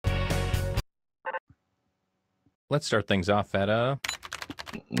let's start things off at a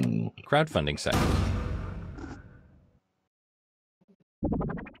crowdfunding site.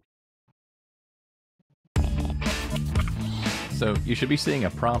 So you should be seeing a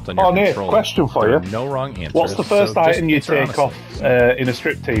prompt on your controller. Nate, question for you. No wrong answers. What's the first item you take off in a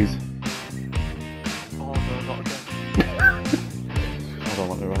striptease? Oh no, not again. I don't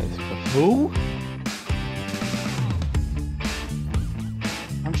want to write this question. Who?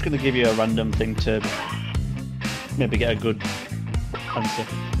 I'm just going to give you a random thing to maybe get a good answer.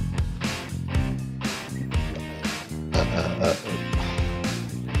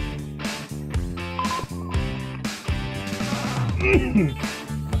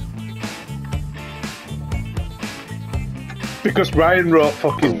 Because Ryan wrote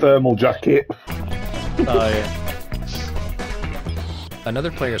fucking thermal jacket. Oh, yeah.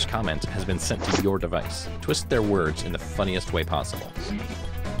 Another player's comment has been sent to your device. Twist their words in the funniest way possible.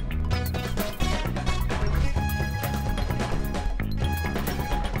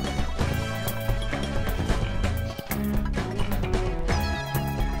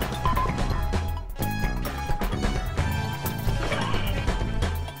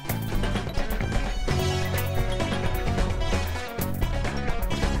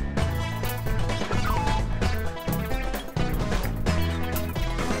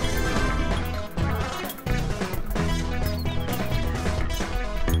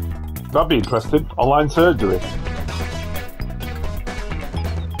 That'd be interesting. Online surgery.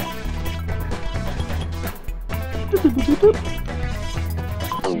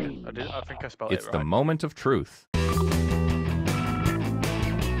 I think I spelled It's it right. the moment of truth.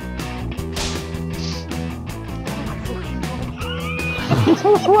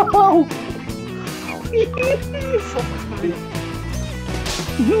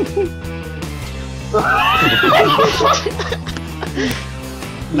 Wow!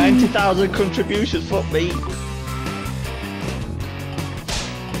 90,000 contributions, fuck me.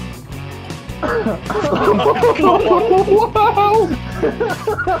 Wow!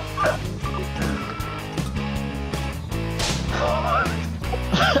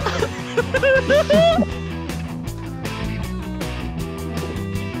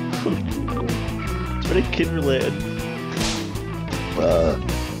 It's very kid related.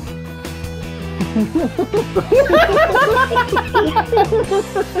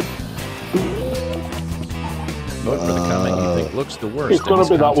 Vote for the comment you think looks the worst. It's gonna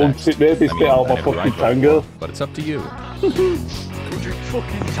be that one. It made me spit out my fucking tango. But it's up to you. Drink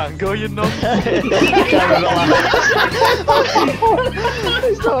fucking tango, you know.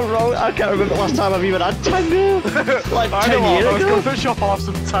 It's not wrong. I can't remember the last time I've even had tango. Like I 10 know years what, let's ago. go to the shop, I'll have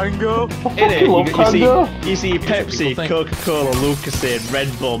some tango. You see Pepsi, Coca-Cola, Lucasade, Red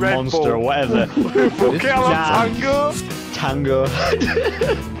Bull, Monster, Bull. whatever. Fuck it, I'll have tango. Tango.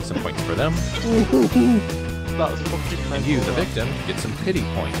 Some points for them. That's fucking And mental. you, the victim, get some pity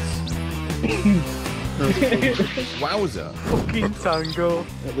points. Wowza. Fucking tango.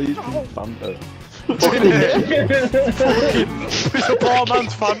 At least Fanta. It's a poor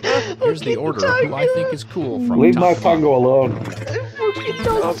man's Fanta. Here's the order of who I think is cool from Leave top my to bottom. tango alone.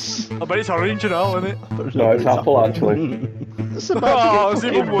 I bet it's orange now, isn't it? No, it's apple actually. Oh, it's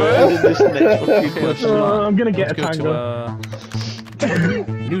even worse. I'm gonna get Let's a go tango. to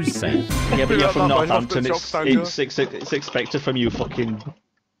news site. Yeah, but you're from Not bad, Northampton. not the tango. It's expected from you fucking...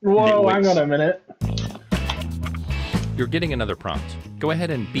 Whoa, nitwits. hang on a minute. You're getting another prompt. Go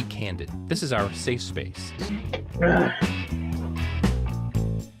ahead and be candid. This is our safe space.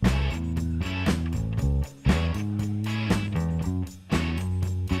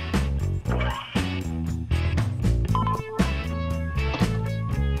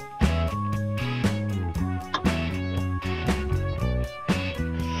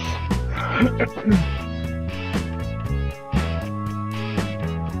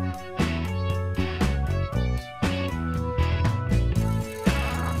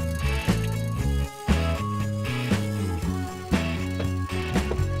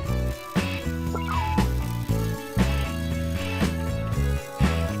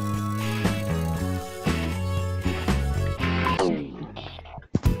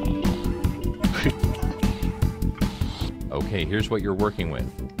 Okay, here's what you're working with.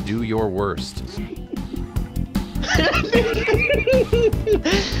 Do your worst.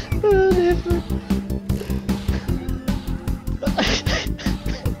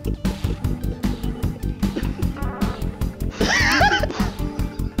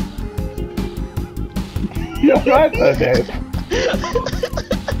 You're right there, Dave.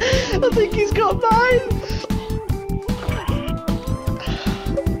 I think he's got mine.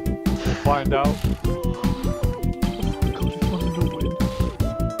 Find out.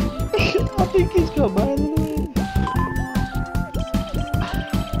 I think he's got mine.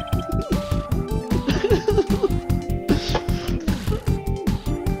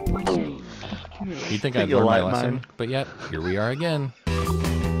 think I'd You'll learned my like lesson, mine. but yet, here we are again.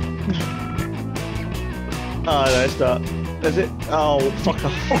 Oh, no, it's not. Is it? Oh, fuck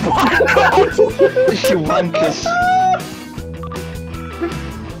off. You wankers.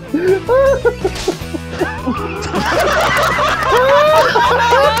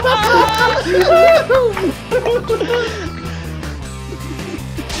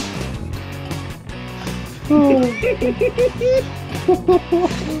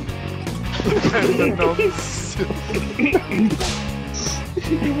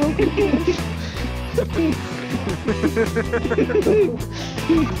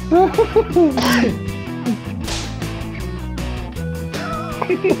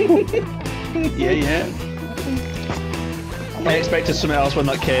 Yeah. I expected something else when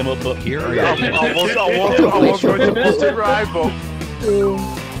that came up, but Here are your I was going to put it right, but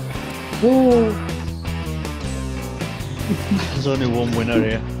there's only one winner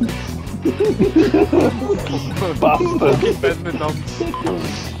here. Bastard. Ben the nonce.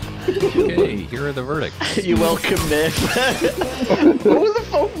 Okay, here are the verdicts. You're welcome, Nick. What the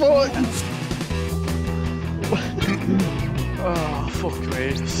fuck, what? Oh, fuck me.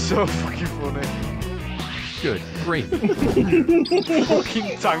 It's so fucking funny. Good, great.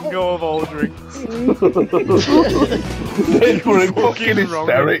 Fucking tango of all drinks. They were in Fucking fucking wrong.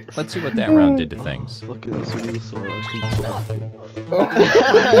 hysterics. Let's see what that round did to things. Look at this wheel so I can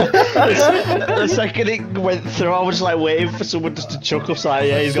The second it went through, I was just like waiting for someone just to chuckle. So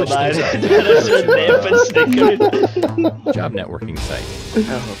yeah, he's got that. Switch That's a nip and snickering. Job networking site.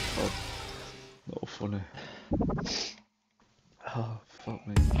 Oh, fuck. Not funny. Oh, fuck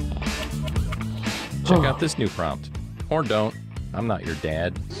me. Check out this new prompt. Or don't. I'm not your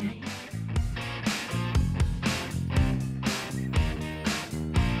dad.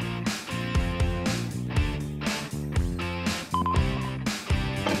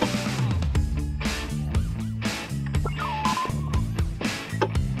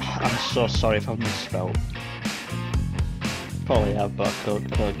 I'm so sorry if I've misspelled. Probably have, but I don't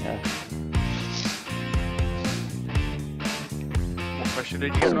care. What question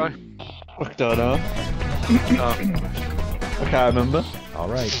did you get right? I don't know. No. I can't remember.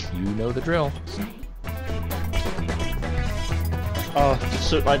 Alright, you know the drill. Oh,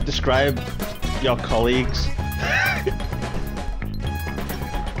 so like describe your colleagues.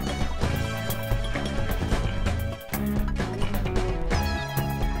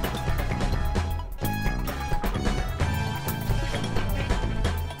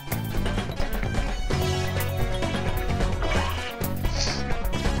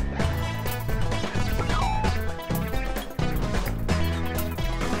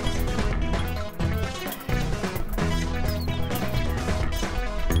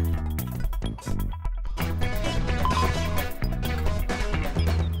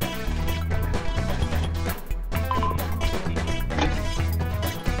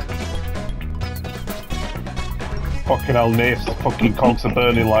 Fucking hell, Nate's fucking cogs are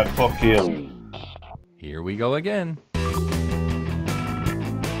burning like fuck you. Here we go again.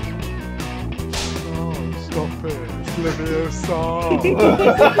 Oh, stop it. It's Leviosa.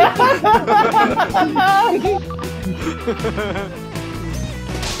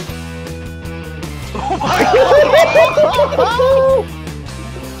 Oh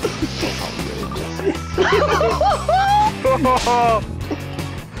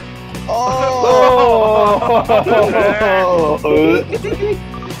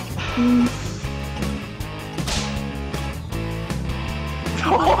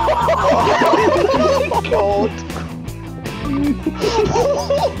my god! God.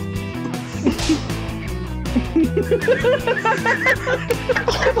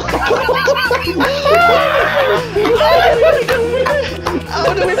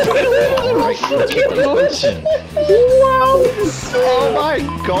 How do we put it in the fucking lunch? Wow! Oh my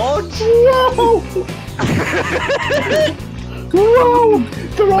god! Wow! Wow!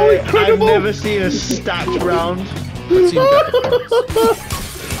 They're all Mate, I've incredible! never seen a stacked round. Let's see who got the points.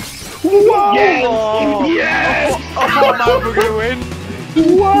 Wow! Oh, Yes! I thought man we're gonna win.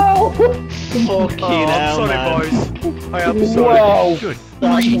 Wow! fucking Oh, I'm hell, sorry, man. boys. I am sorry. Wow! Good.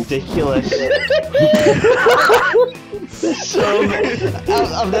 That's ridiculous. So,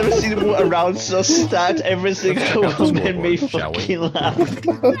 I've never seen a round so stacked. Every single Let's check out the one made me scoreboard, shall we? fucking laugh.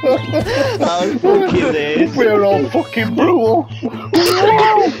 How fucking days. We're all fucking brutal!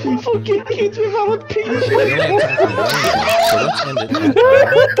 Fucking kids with alopecia. We only have time for one more, so let's end it at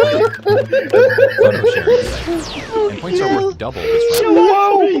photo sharing site. And points are worth double this round.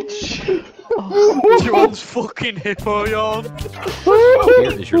 Wow! John's fucking hippo yawn.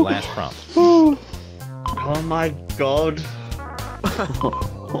 Here is your last prompt. Oh my god.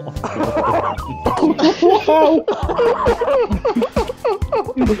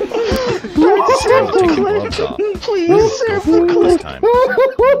 Take the gloves off. Please save the This clip. time.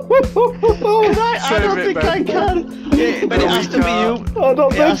 I don't think I can. Yeah, but it has to be you. I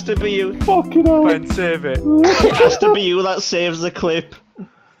don't It has to be you. Fucking hell. Ben, save it. It has to be you that saves the clip.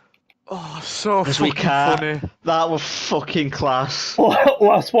 Oh, so Because we fucking can't. funny. That was fucking class.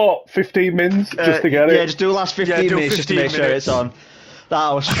 Last what? 15 minutes just to get Yeah, it. just do the last 15 do minutes just to 15 make sure minutes. it's on. That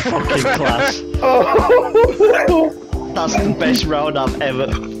was fucking class. That's the best round I've ever.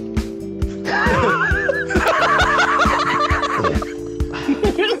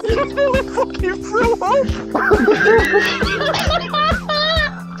 Fucking threw up.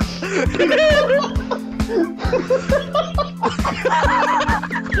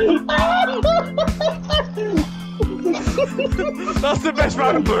 That's the best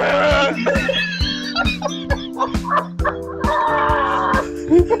round. Okay,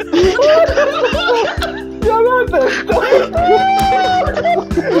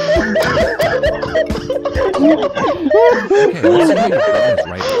 let's see your friends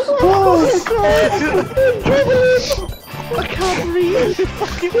right. I can't breathe.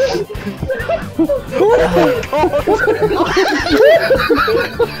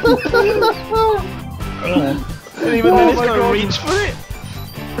 And even then, it's gonna reach for it.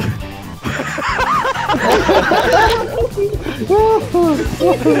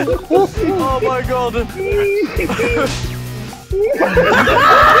 Oh my god.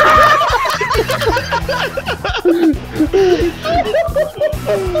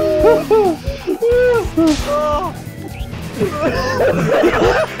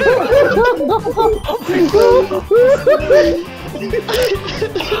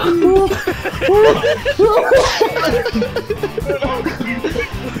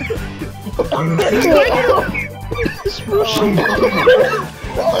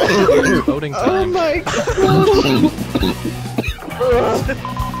 Voting time.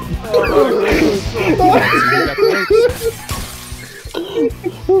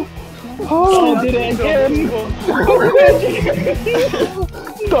 Oh, I did it again!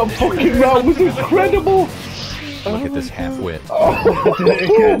 That fucking round was incredible! Look at this half-wit. I did it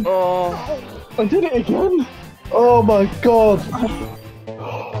again! I did it again! Oh my god!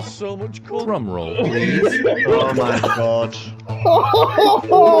 So much cool. Drum roll, please. Oh my god.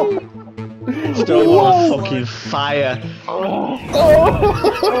 Still on fucking fire.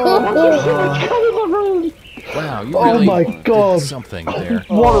 Wow, you Oh really my god! did something there.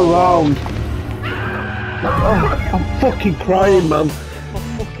 What a round! Oh, I'm fucking crying, man. My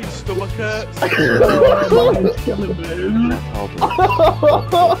fucking stomach hurts.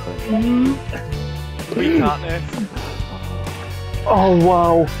 We can't Nate. Oh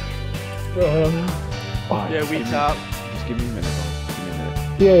wow! Yeah, we can't. Just give me a minute,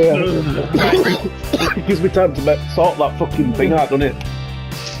 guys. Give me a minute. Yeah. It gives me time to sort that fucking thing out, doesn't it?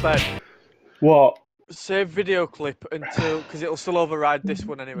 Ben, What? save video clip until, because it'll still override this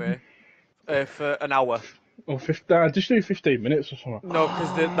one anyway, for an hour. Oh, 15, just do 15 minutes or something. No,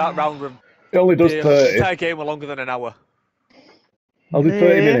 because that round room, It only does the 30. entire game were longer than an hour. I'll do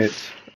 30 minutes.